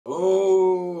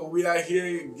we are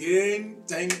here again.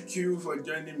 Thank you for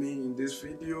joining me in this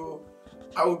video.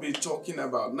 I will be talking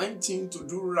about 19 to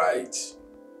do right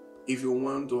if you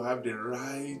want to have the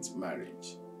right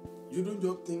marriage. You don't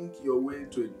just think your way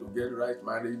to get right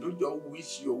marriage. You don't just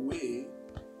wish your way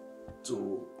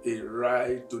to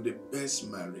the best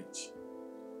marriage.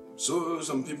 So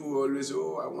some people always say,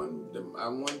 oh, I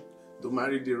want to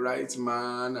marry the right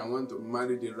man, I want to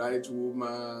marry the right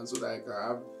woman so that I can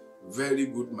have very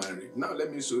good marriage. Now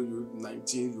let me show you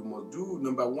 19 you must do.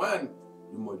 Number one,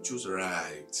 you must choose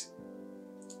right.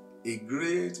 A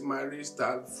great marriage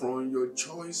starts from your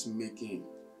choice making.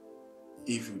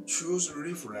 If you choose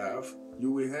riff-raff,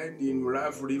 you will end in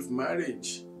raff-riff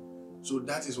marriage. So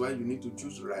that is why you need to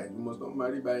choose right. You must not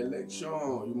marry by election.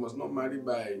 You must not marry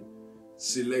by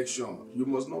selection. You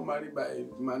must not marry by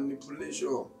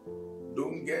manipulation.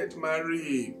 Don't get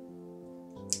married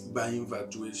by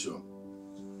infatuation.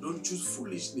 Don't choose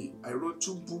foolishly. I wrote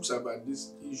 2 books about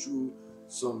this issue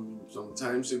some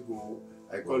times ago.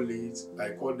 I call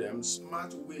them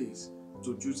smart ways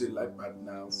to choose a life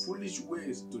partner, foolish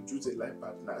ways to choose a life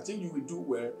partner. I think you will do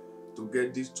well to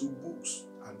get these 2 books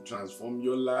and transform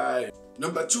your life.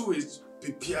 Number 2 is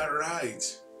prepare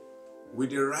right. With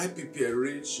the right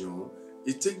preparation,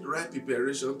 it takes the right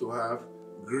preparation to have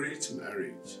great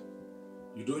marriage.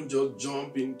 You don't just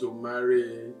jump into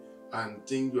marriage and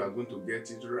think you are going to get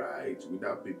it right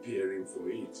without preparing for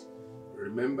it.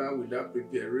 Remember, without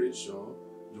preparation,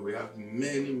 you will have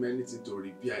many things to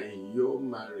repair in your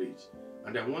marriage.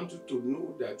 And I want you to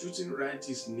know that choosing right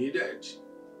is needed.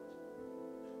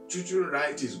 Choosing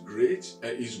right is great,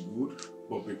 is good,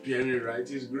 but preparing right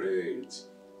is great.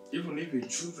 Even if you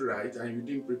choose right and you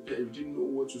didn't prepare, you didn't know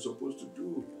what you're supposed to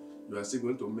do, you are still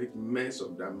going to make mess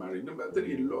of that marriage. Number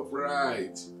 3, love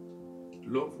right.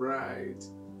 Love right.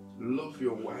 Love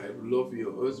your wife, love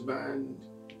your husband,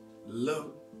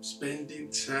 love spending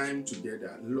time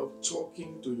together, love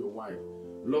talking to your wife,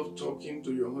 love talking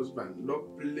to your husband, love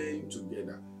playing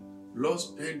together, love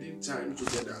spending time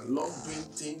together, love doing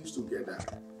things together.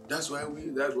 That's why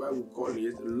we call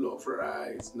it love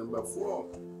right. Number 4,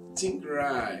 think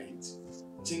right.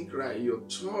 Think right. Your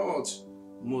thoughts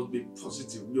must be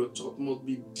positive. Your thought must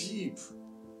be deep.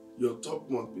 Your thought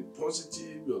must be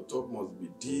positive. Your thought must be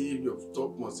deep. Your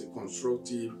thought must be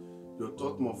constructive. Your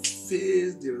thought must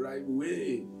face the right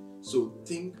way. So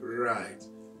think right.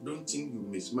 Don't think you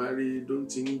mismarried. Don't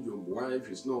think your wife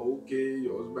is not okay.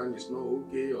 Your husband is not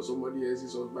okay. Or somebody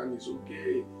else's husband is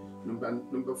okay.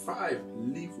 Number 5,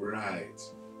 live right.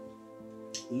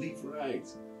 Live right.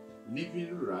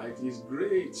 Living right is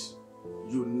great.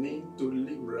 You need to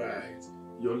live right.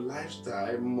 Your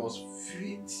lifestyle must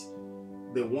fit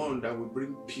the one that will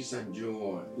bring peace and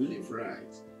joy. Live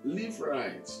right. Live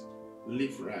right.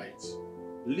 Live right.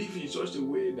 Live in such a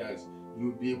way that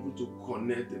you'll be able to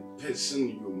connect the person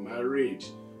you married.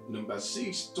 Number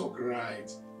 6, talk right.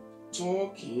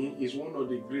 Talking is one of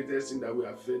the greatest things that will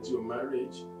affect your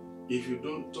marriage. If you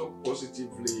don't talk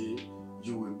positively,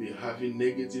 you will be having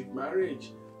negative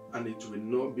marriage, and it will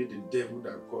not be the devil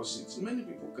that causes it. Many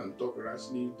people can talk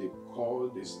rashly, they call,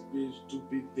 they speak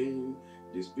stupid things,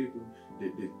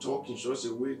 they talk in such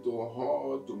a way to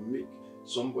hurt, to make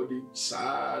somebody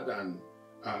sad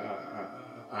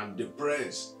and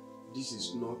depressed. This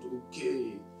is not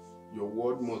okay. Your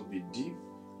word must be deep,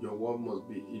 your word must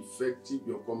be effective,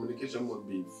 your communication must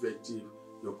be effective,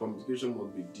 your communication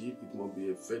must be deep, it must be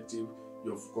effective,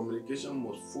 your communication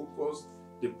must focus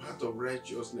the path of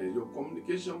righteousness. Your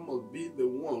communication must be the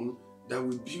one that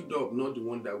will build up, not the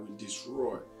one that will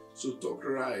destroy. So talk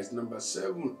right. Number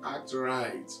 7, act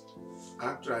right.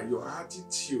 Act right. Your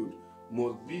attitude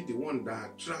must be the one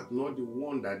that attracts, not the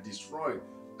one that destroys.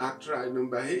 Act right.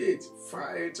 Number 8,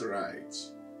 fight right.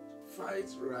 Fight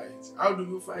right. How do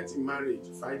you fight in marriage?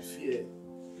 Fight fear.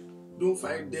 Don't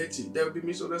fight dirty. There will be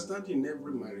misunderstanding in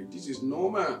every marriage. This is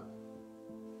normal.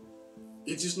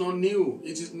 It is not new.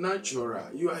 It is natural.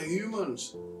 You are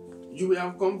humans. You will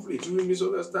have conflict. You will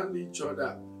misunderstand each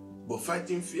other. But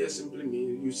fighting fear simply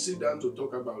means you sit down to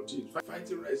talk about it.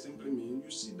 Fighting right simply means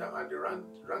you sit down at the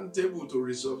round table to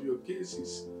resolve your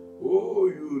cases. Oh,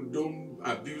 you don't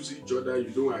abuse each other.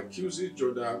 You don't accuse each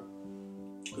other.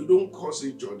 You don't curse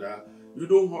each other. You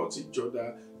don't hurt each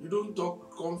other. You don't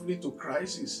talk conflict to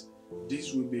crisis.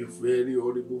 This will be very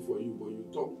horrible for you. But you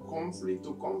talk conflict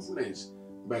to confidence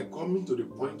by coming to the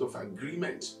point of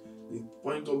agreement, in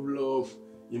point of love,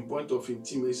 in point of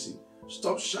intimacy.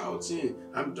 Stop shouting,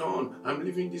 I'm done, I'm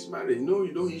leaving this marriage. No,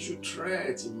 you don't issue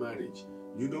threats in marriage.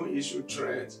 You don't issue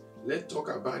threats. Let's talk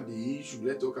about the issue.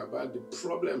 Let's talk about the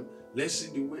problem. Let's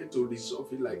see the way to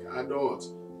resolve it like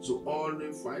adults. So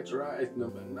always fight right.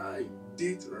 Number 9,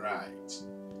 date right.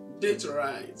 Date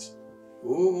right.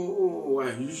 Oh,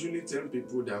 I usually tell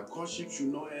people that courtship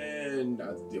should not end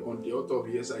on the altar of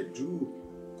yes, I do.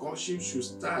 Courtship should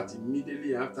start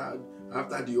immediately after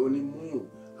the honeymoon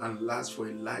and last for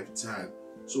a lifetime.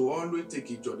 So always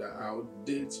take each other out,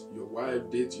 date your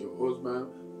wife, date your husband,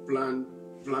 plan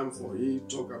for it,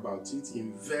 talk about it,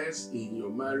 invest in your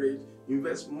marriage,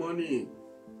 invest money,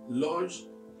 launch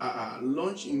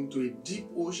into a deep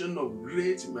ocean of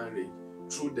great marriage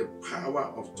through the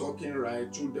power of talking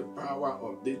right, through the power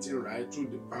of dating right, through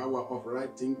the power of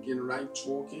right thinking, right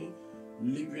talking,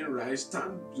 living right,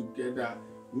 stand together.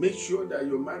 Make sure that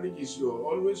your marriage is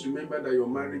always remember that your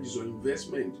marriage is your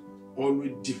investment.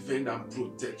 Always defend and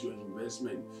protect your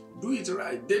investment. Do it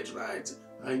right, date right,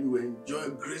 and you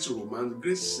enjoy great romance,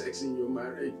 great sex in your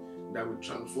marriage that will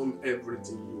transform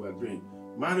everything you are doing.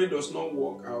 Marriage does not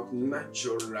work out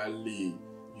naturally.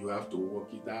 You have to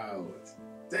work it out.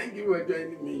 Thank you for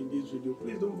joining me in this video.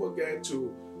 Please don't forget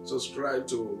to subscribe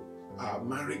to our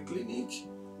marriage clinic,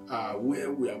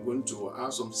 where we are going to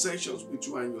have some sessions with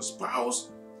you and your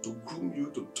spouse to groom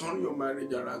you, to turn your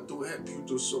marriage around, to help you,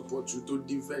 to support you, to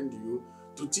defend you,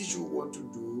 to teach you what to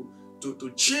do,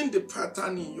 to change the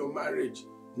pattern in your marriage.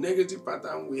 Negative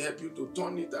pattern will help you to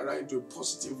turn it around to a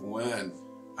positive one,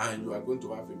 and you are going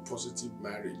to have a positive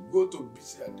marriage. Go to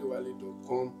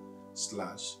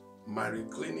bisiadewale.com/marriage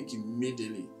clinic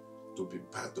immediately to be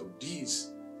part of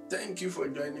this. Thank you for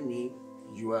joining me.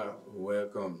 You are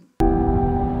welcome.